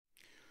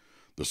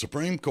The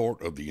Supreme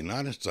Court of the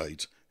United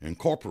States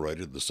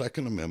incorporated the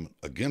Second Amendment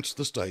against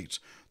the states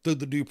through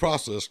the Due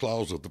Process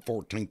Clause of the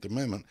 14th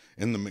Amendment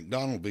in the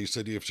McDonald v.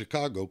 City of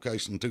Chicago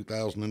case in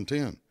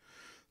 2010.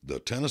 The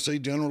Tennessee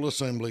General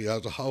Assembly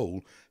as a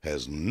whole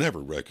has never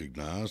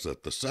recognized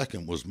that the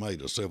second was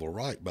made a civil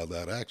right by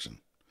that action.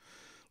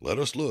 Let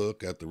us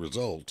look at the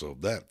results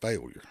of that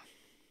failure.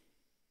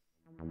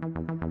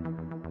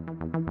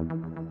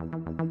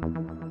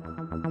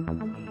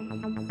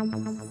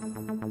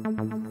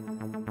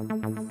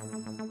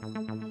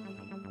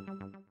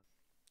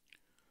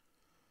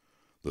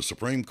 The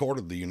Supreme Court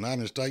of the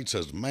United States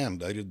has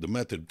mandated the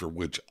method for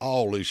which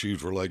all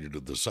issues related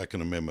to the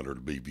Second Amendment are to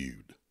be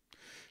viewed.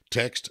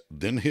 Text,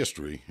 then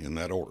history, in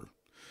that order.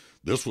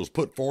 This was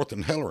put forth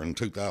in Heller in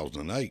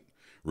 2008,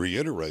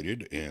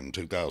 reiterated in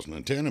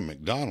 2010 in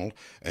McDonald,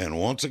 and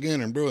once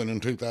again in Bruen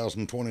in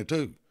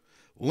 2022.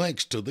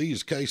 Links to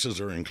these cases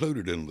are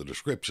included in the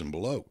description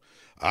below.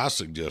 I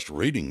suggest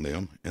reading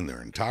them in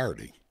their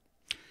entirety.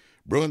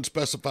 Bruen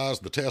specifies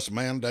the test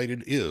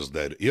mandated is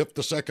that if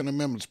the Second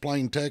Amendment's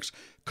plain text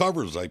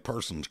covers a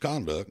person's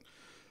conduct,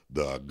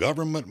 the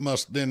government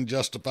must then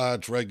justify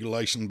its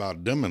regulation by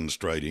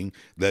demonstrating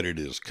that it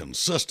is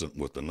consistent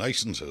with the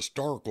nation's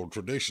historical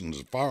traditions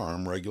of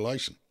firearm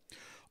regulation.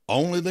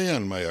 Only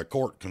then may a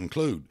court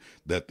conclude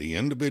that the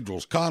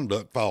individual's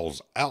conduct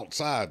falls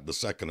outside the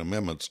Second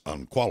Amendment's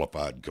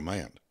unqualified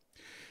command.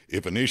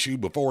 If an issue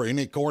before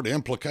any court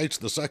implicates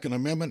the Second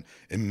Amendment,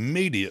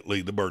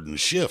 immediately the burden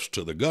shifts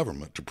to the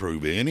government to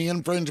prove any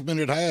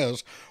infringement it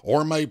has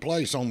or may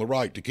place on the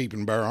right to keep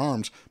and bear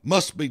arms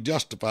must be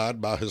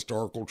justified by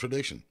historical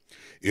tradition.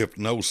 If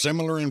no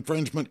similar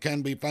infringement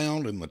can be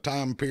found in the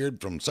time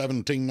period from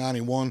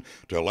 1791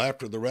 till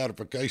after the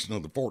ratification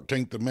of the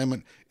 14th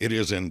Amendment, it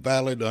is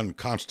invalid,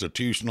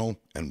 unconstitutional,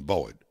 and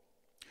void.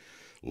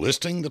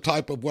 Listing the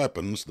type of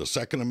weapons the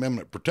Second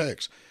Amendment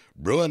protects,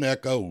 Bruen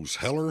echoes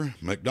Heller,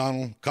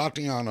 McDonald,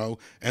 Catiano,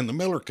 and the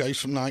Miller case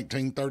from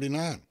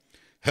 1939.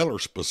 Heller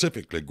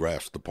specifically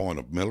grasps the point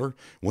of Miller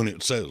when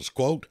it says,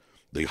 quote,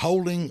 "The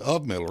holding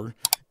of Miller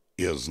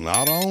is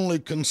not only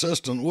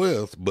consistent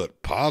with,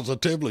 but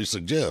positively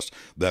suggests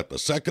that the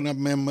Second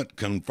Amendment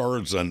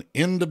confers an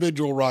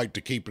individual right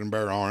to keep and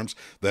bear arms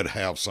that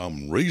have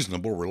some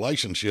reasonable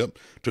relationship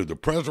to the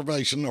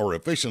preservation or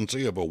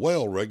efficiency of a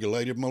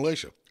well-regulated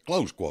militia."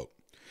 Close quote.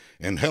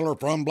 In Heller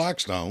from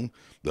Blackstone,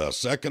 the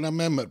Second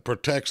Amendment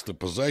protects the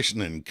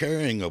possession and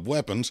carrying of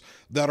weapons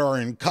that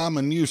are in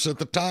common use at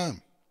the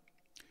time.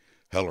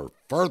 Heller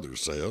further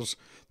says,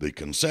 the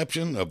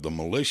conception of the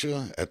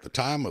militia at the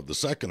time of the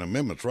Second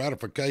Amendment's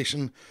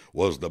ratification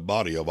was the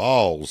body of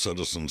all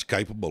citizens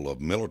capable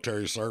of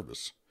military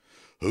service,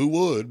 who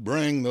would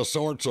bring the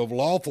sorts of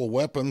lawful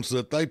weapons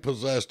that they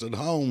possessed at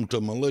home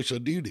to militia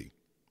duty.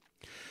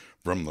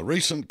 From the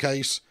recent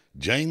case,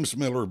 James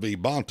Miller v.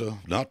 Bonta,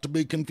 not to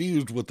be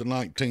confused with the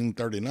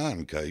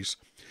 1939 case,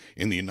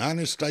 in the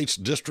United States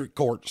District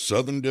Court,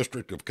 Southern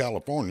District of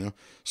California,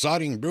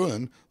 citing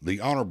Bruen, the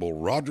Honorable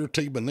Roger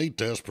T.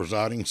 Benitez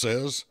presiding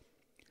says,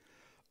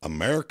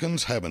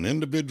 "Americans have an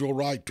individual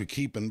right to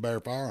keep and bear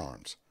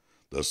firearms.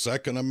 The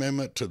Second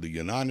Amendment to the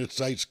United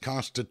States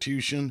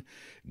Constitution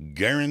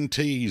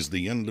guarantees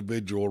the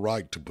individual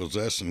right to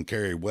possess and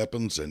carry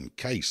weapons in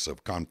case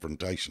of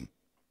confrontation.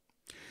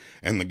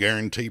 And the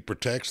guarantee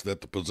protects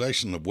that the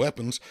possession of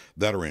weapons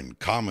that are in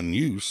common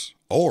use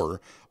or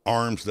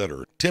arms that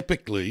are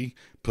typically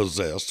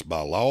possessed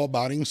by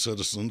law-abiding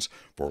citizens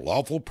for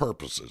lawful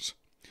purposes.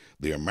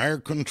 The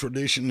American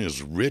tradition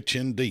is rich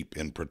and deep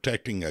in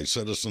protecting a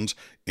citizen's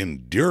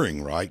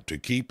enduring right to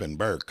keep and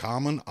bear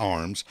common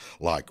arms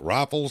like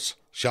rifles,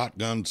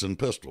 shotguns, and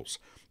pistols.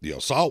 The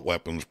assault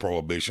weapons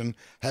prohibition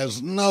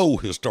has no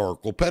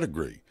historical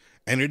pedigree,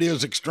 and it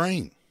is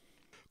extreme."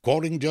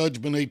 Quoting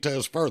Judge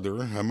Benitez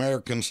further,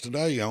 Americans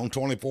today own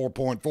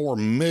 24.4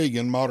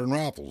 million modern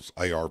rifles,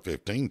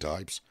 AR-15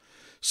 types.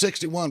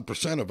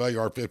 61% of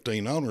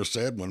AR-15 owners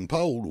said when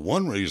polled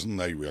one reason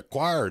they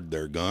acquired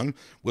their gun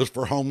was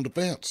for home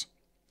defense.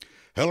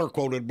 Heller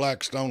quoted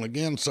Blackstone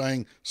again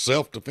saying,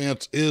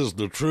 "Self-defense is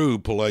the true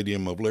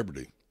palladium of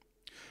liberty."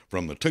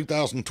 From the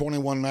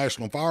 2021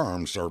 National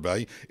Firearms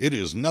Survey, it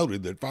is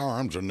noted that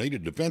firearms are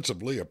needed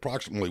defensively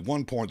approximately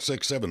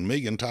 1.67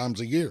 million times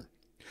a year.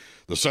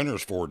 The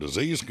Centers for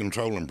Disease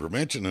Control and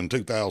Prevention in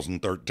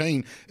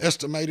 2013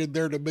 estimated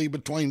there to be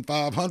between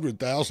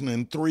 500,000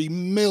 and 3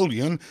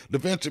 million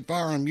defensive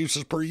firearm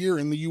uses per year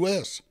in the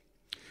U.S.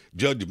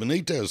 Judge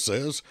Benitez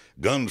says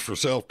guns for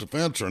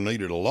self-defense are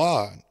needed a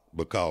lot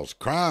because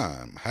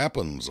crime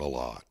happens a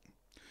lot.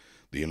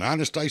 The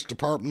United States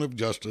Department of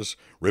Justice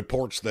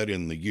reports that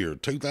in the year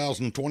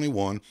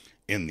 2021,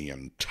 in the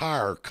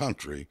entire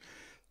country,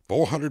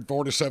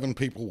 447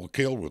 people were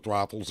killed with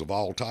rifles of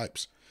all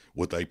types.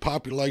 With a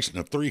population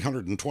of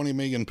 320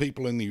 million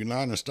people in the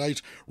United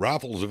States,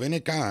 rifles of any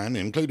kind,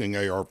 including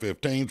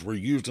AR-15s, were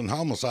used in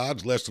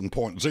homicides less than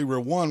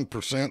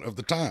 0.01% of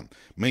the time,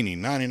 meaning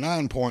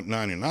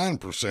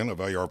 99.99% of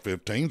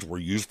AR-15s were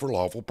used for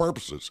lawful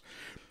purposes.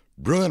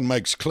 Bruen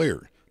makes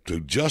clear, To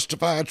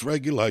justify its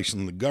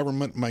regulation, the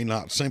government may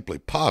not simply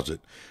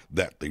posit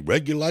that the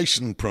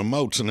regulation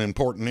promotes an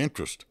important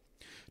interest.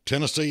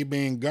 Tennessee,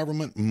 being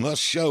government,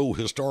 must show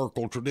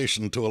historical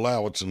tradition to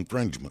allow its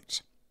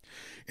infringements.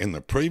 In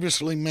the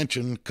previously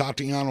mentioned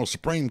Catiano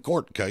Supreme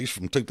Court case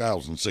from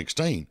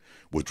 2016,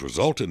 which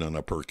resulted in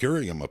a per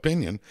curiam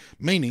opinion,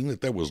 meaning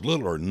that there was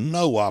little or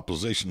no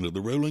opposition to the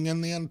ruling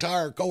in the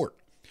entire court,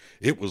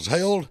 it was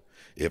held,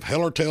 if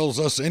Heller tells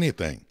us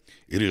anything,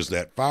 it is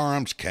that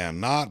firearms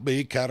cannot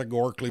be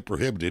categorically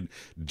prohibited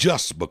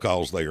just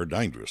because they are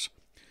dangerous.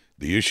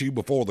 The issue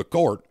before the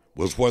court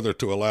was whether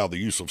to allow the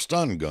use of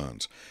stun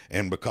guns,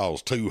 and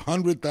because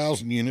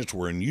 200,000 units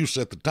were in use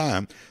at the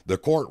time, the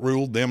court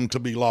ruled them to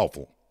be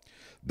lawful.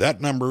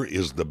 That number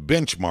is the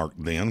benchmark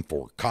then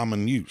for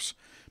common use.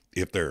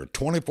 If there are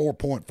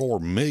 24.4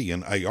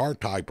 million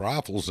AR-type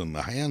rifles in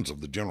the hands of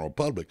the general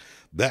public,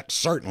 that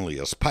certainly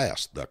is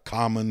past the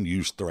common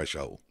use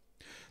threshold.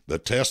 The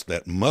test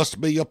that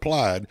must be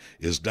applied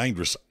is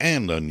dangerous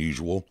and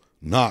unusual,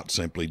 not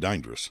simply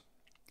dangerous.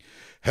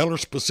 Heller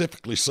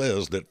specifically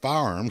says that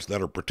firearms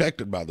that are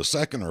protected by the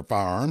second are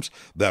firearms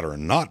that are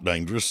not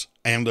dangerous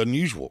and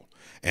unusual,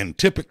 and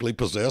typically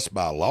possessed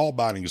by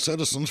law-abiding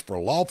citizens for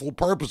lawful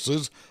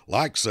purposes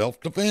like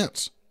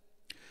self-defense.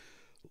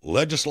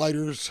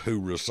 Legislators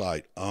who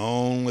recite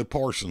only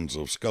portions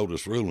of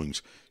SCOTUS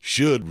rulings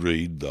should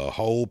read the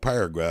whole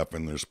paragraph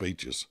in their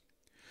speeches.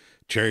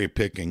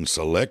 Cherry-picking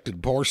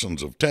selected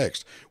portions of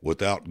text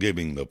without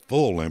giving the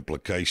full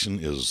implication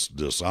is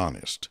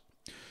dishonest.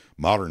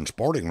 Modern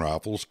sporting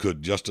rifles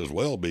could just as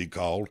well be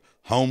called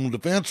home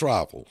defense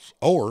rifles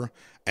or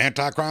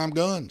anti-crime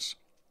guns.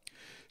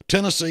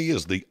 Tennessee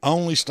is the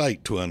only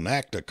state to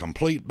enact a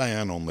complete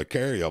ban on the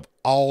carry of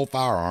all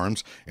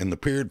firearms in the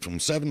period from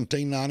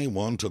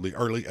 1791 to the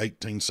early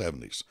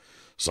 1870s.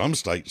 Some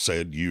states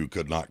said you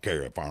could not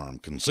carry a firearm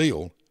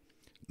concealed.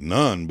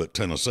 None but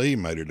Tennessee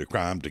made it a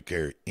crime to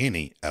carry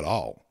any at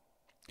all.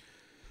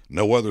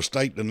 No other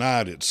state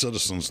denied its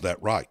citizens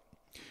that right,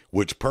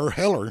 which per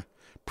Heller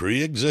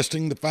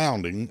pre-existing the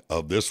founding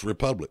of this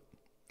republic.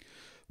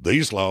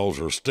 These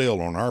laws are still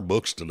on our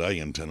books today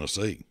in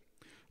Tennessee.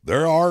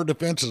 There are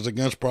defenses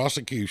against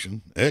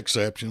prosecution,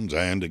 exceptions,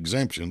 and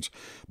exemptions,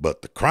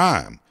 but the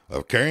crime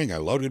of carrying a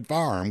loaded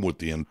firearm with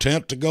the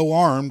intent to go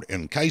armed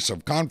in case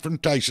of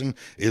confrontation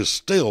is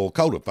still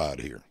codified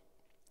here.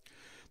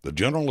 The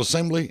General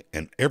Assembly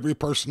and every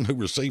person who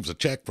receives a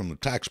check from the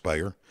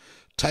taxpayer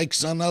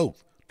takes an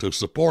oath to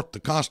support the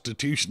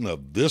Constitution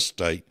of this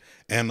state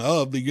and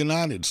of the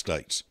United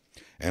States.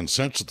 And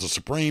since the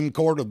Supreme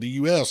Court of the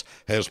U.S.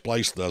 has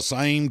placed the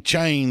same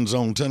chains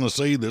on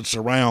Tennessee that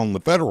surround the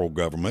federal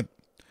government,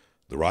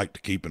 the right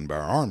to keep and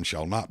bear arms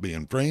shall not be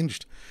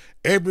infringed,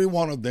 every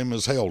one of them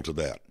is held to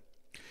that.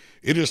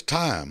 It is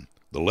time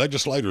the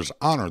legislators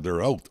honor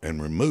their oath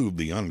and remove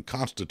the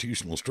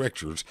unconstitutional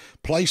strictures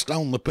placed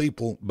on the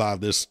people by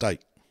this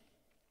state.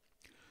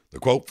 The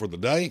quote for the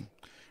day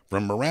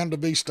from Miranda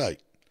v. State: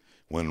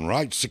 "When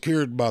rights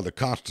secured by the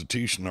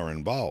Constitution are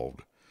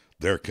involved,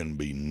 there can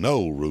be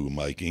no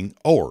rulemaking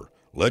or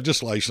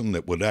legislation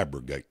that would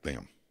abrogate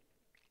them."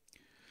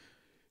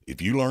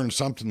 If you learned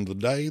something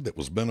today that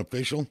was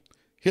beneficial,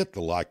 hit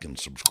the like and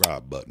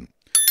subscribe button.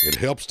 It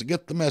helps to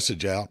get the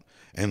message out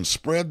and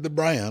spread the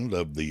brand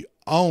of the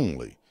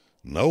only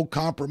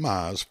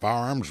no-compromise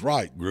firearms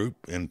right group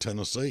in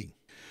Tennessee.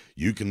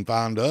 You can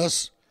find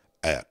us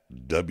at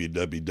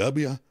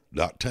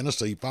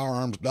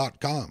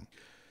www.tennesseefirearms.com.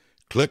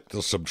 Click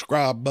the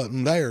subscribe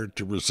button there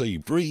to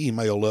receive free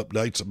email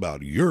updates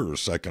about your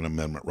Second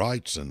Amendment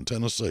rights in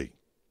Tennessee.